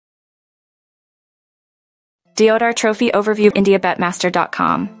Deodhar Trophy Overview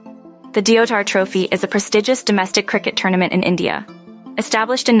IndiaBetMaster.com. The Deodhar Trophy is a prestigious domestic cricket tournament in India.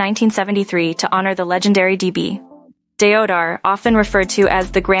 Established in 1973 to honor the legendary DB. Deodhar, often referred to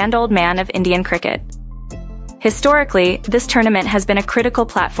as the Grand Old Man of Indian cricket. Historically, this tournament has been a critical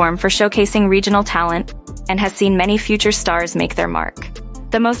platform for showcasing regional talent and has seen many future stars make their mark.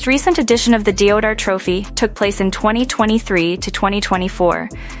 The most recent edition of the Deodhar Trophy took place in 2023 to 2024,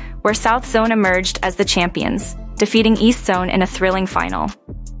 where South Zone emerged as the champions, defeating East Zone in a thrilling final.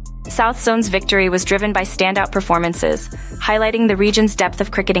 South Zone's victory was driven by standout performances, highlighting the region's depth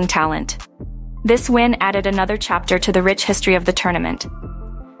of cricketing talent. This win added another chapter to the rich history of the tournament.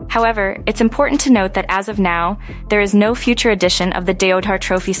 However, it's important to note that as of now, there is no future edition of the Deodhar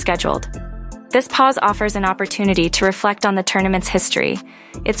Trophy scheduled. This pause offers an opportunity to reflect on the tournament's history,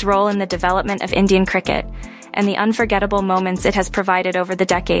 its role in the development of Indian cricket, and the unforgettable moments it has provided over the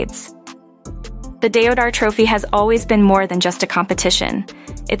decades. The Deodhar Trophy has always been more than just a competition.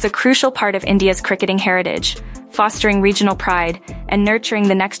 It's a crucial part of India's cricketing heritage, fostering regional pride and nurturing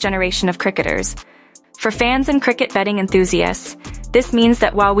the next generation of cricketers. For fans and cricket betting enthusiasts, this means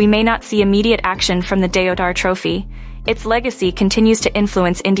that while we may not see immediate action from the Deodhar Trophy, its legacy continues to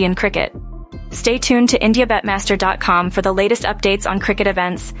influence Indian cricket. Stay tuned to IndiaBetMaster.com for the latest updates on cricket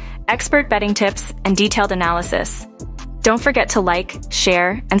events, expert betting tips, and detailed analysis. Don't forget to like,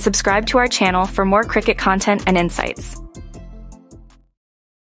 share, and subscribe to our channel for more cricket content and insights.